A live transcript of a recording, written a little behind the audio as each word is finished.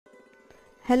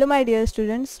Hello my dear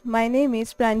students, my name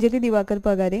is Pranjali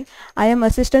Pagare. I am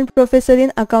Assistant Professor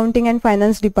in Accounting and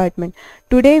Finance Department.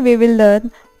 Today we will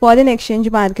learn foreign exchange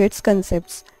markets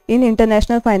concepts in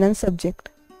International Finance subject.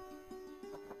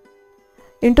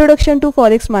 Introduction to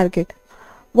Forex market.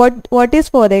 What is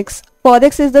Forex?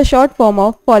 Forex is the short form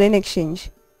of foreign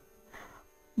exchange.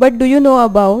 But do you know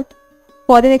about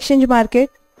foreign exchange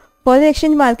market? Foreign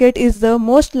exchange market is the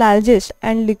most largest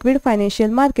and liquid financial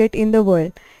market in the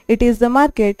world. It is the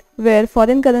market where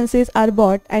foreign currencies are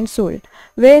bought and sold.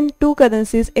 When two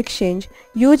currencies exchange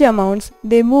huge amounts,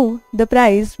 they move the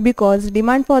price because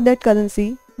demand for that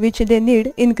currency which they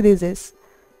need increases.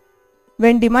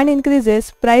 When demand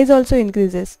increases, price also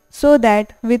increases. So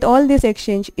that with all this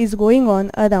exchange is going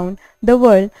on around the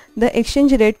world, the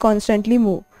exchange rate constantly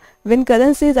move. When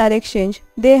currencies are exchanged,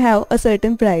 they have a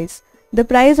certain price. The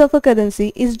price of a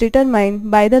currency is determined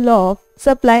by the law of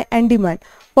supply and demand.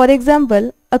 For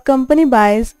example, a company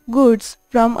buys goods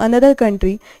from another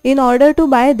country. In order to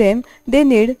buy them, they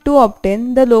need to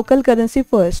obtain the local currency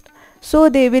first. So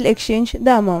they will exchange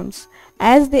the amounts.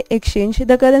 As they exchange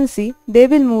the currency, they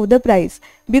will move the price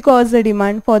because the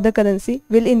demand for the currency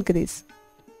will increase.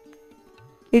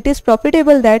 It is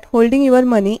profitable that holding your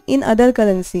money in other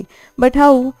currency. But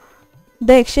how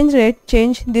the exchange rate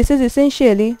change? This is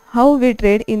essentially how we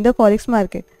trade in the forex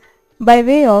market. By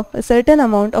way of a certain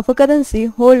amount of a currency,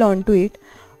 hold on to it.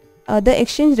 The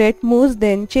exchange rate moves,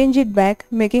 then change it back,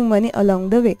 making money along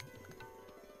the way.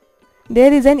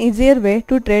 There is an easier way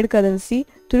to trade currency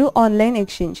through online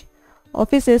exchange.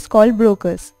 Offices called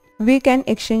brokers. We can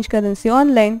exchange currency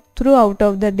online throughout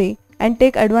of the day and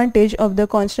take advantage of the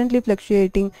constantly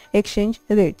fluctuating exchange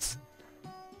rates.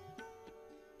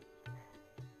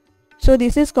 So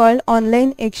this is called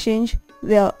online exchange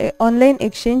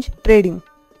trading.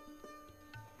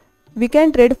 We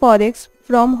can trade forex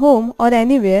from home or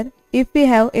anywhere if we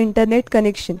have internet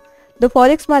connection. The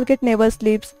forex market never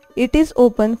sleeps. It is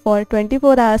open for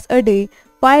 24 hours a day,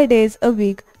 5 days a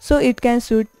week, so it can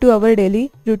suit to our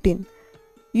daily routine.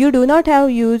 You do not have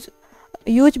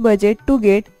huge budget to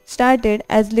get started,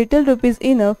 as little rupees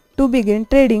enough to begin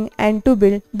trading and to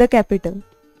build the capital.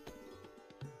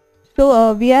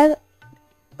 So we are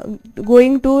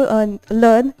going to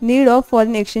learn need of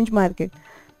foreign exchange market.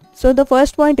 So the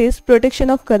first point is protection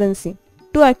of currency.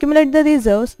 To accumulate the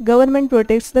reserves, government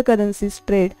protects the currency's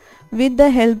trade with the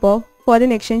help of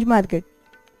foreign exchange market.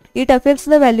 It affects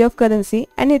the value of currency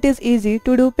and it is easy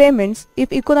to do payments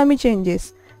if economy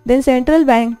changes. Then central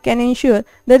bank can ensure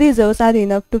the reserves are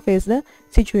enough to face the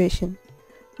situation.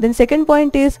 Then second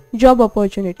point is job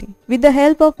opportunity. With the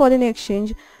help of foreign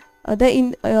exchange,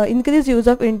 increased use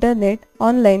of internet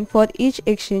online for each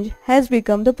exchange has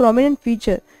become the prominent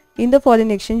feature in the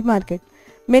foreign exchange market.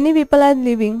 Many people are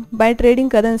living by trading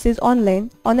currencies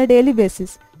online on a daily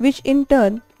basis, which in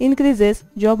turn increases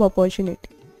job opportunity.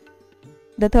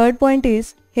 The third point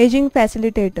is hedging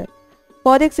facilitator.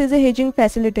 Forex is a hedging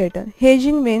facilitator.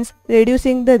 Hedging means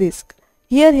reducing the risk.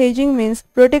 Here hedging means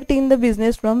protecting the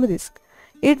business from risk.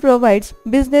 It provides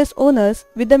business owners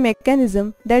with the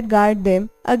mechanism that guard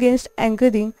them against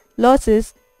incurring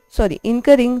losses in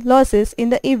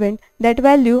the event that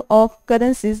value of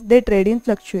currencies they trade in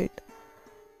fluctuate.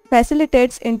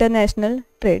 Facilitates international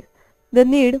trade. The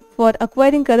need for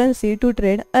acquiring currency to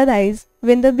trade arise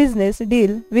when the business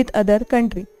deal with other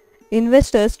country.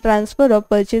 Investors' transfer of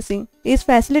purchasing is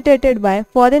facilitated by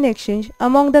foreign exchange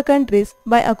among the countries.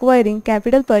 By acquiring,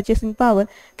 capital purchasing power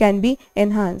can be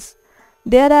enhanced.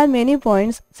 There are many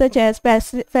points such as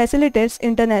facilitates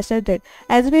international trade.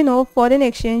 As we know, foreign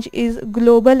exchange is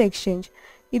global exchange.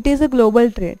 It is a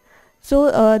global trade.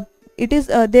 So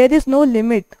there is no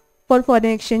limit for foreign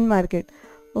exchange market.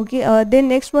 Okay. Then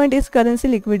next point is currency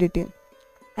liquidity.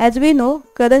 As we know,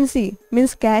 currency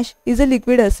means cash is a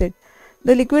liquid asset.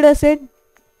 The liquid asset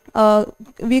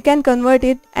we can convert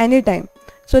it anytime.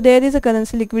 So there is a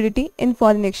currency liquidity in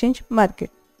foreign exchange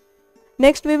market.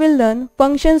 Next we will learn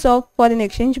functions of foreign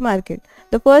exchange market.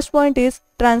 The first point is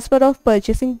transfer of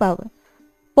purchasing power.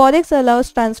 Forex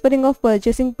allows transferring of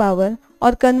purchasing power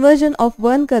or conversion of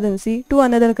one currency to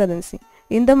another currency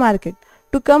in the market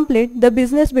to complete the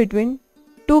business between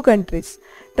two countries.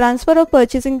 Transfer of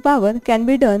purchasing power can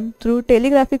be done through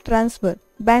telegraphic transfer,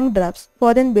 bank drafts,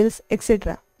 foreign bills,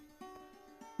 etc.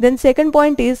 Then second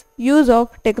point is use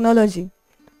of technology.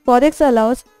 Forex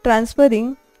allows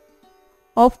transferring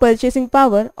of purchasing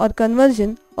power or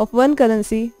conversion of one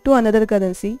currency to another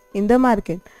currency in the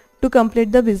market to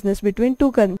complete the business between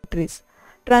two countries.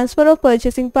 Transfer of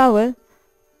purchasing power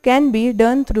can be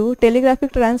done through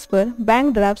telegraphic transfer,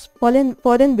 bank drafts,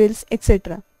 foreign bills,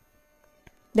 etc.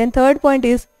 Then third point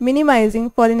is minimizing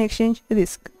foreign exchange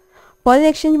risk. Foreign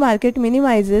exchange market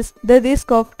minimizes the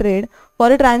risk of trade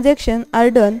for a transaction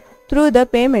are done through the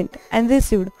payment and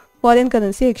received foreign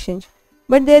currency exchange.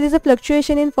 But there is a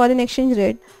fluctuation in foreign exchange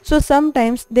rate, so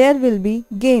sometimes there will be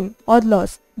gain or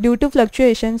loss due to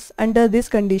fluctuations under this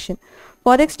condition.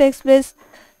 Forex takes place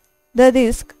the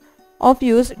risk of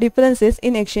use differences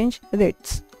in exchange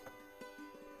rates.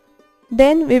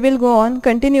 Then we will go on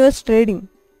continuous trading.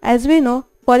 As we know,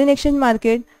 foreign exchange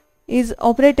market is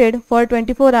operated for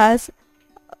 24 hours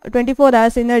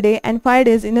in a day and 5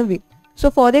 days in a week. So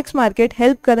forex market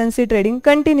help currency trading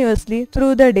continuously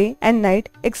through the day and night,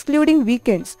 excluding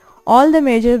weekends. All the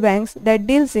major banks that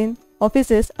deals in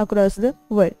offices across the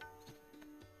world.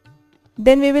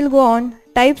 Then we will go on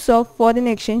types of foreign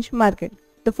exchange market.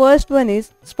 The first one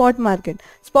is spot market.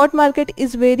 Spot market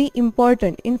is very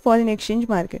important in foreign exchange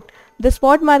market. The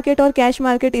spot market or cash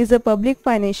market is a public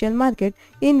financial market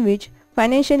in which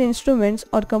financial instruments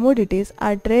or commodities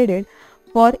are traded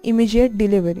for immediate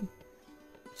delivery.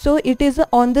 So it is a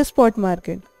on the spot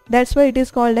market. That's why it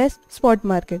is called as spot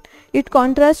market. It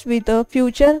contrasts with a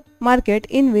future market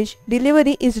in which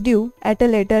delivery is due at a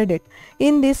later date.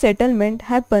 In this, settlement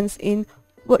happens in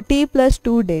T plus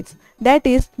 2 days. That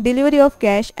is, delivery of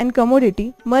cash and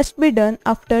commodity must be done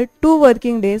after 2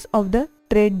 working days of the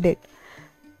trade date.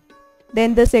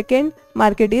 Then the second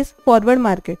market is forward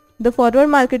market. The forward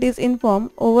market is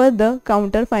informed over the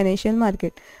counter financial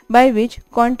market by which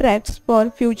contracts for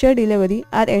future delivery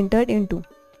are entered into.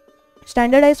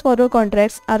 Standardized forward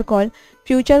contracts are called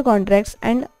future contracts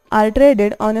and are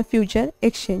traded on a future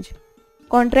exchange.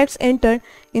 Contracts entered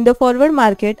in the forward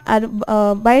market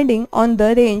are binding on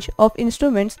the range of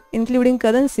instruments including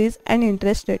currencies and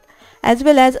interest rate, as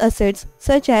well as assets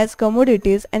such as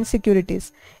commodities and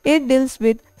securities. It deals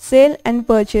with sale and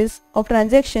purchase of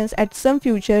transactions at some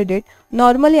future date,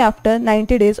 normally after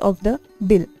 90 days of the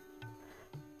deal.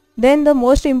 Then the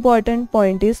most important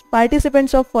point is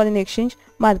participants of foreign exchange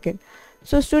market.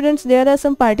 So students, there are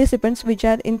some participants which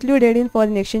are included in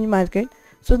foreign exchange market.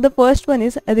 So the first one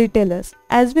is retailers.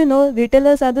 As we know,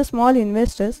 retailers are the small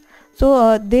investors.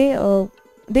 So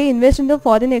they invest in the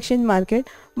foreign exchange market,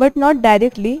 but not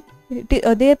directly.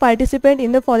 They participate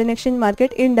in the foreign exchange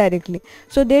market indirectly.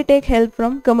 So they take help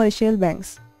from commercial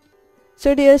banks.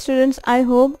 So dear students, I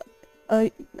hope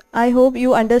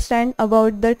you understand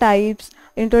about the types,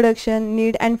 introduction,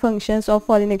 need and functions of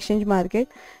foreign exchange market.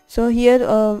 So here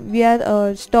we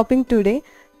are stopping today.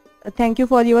 Thank you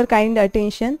for your kind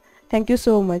attention. Thank you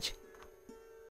so much.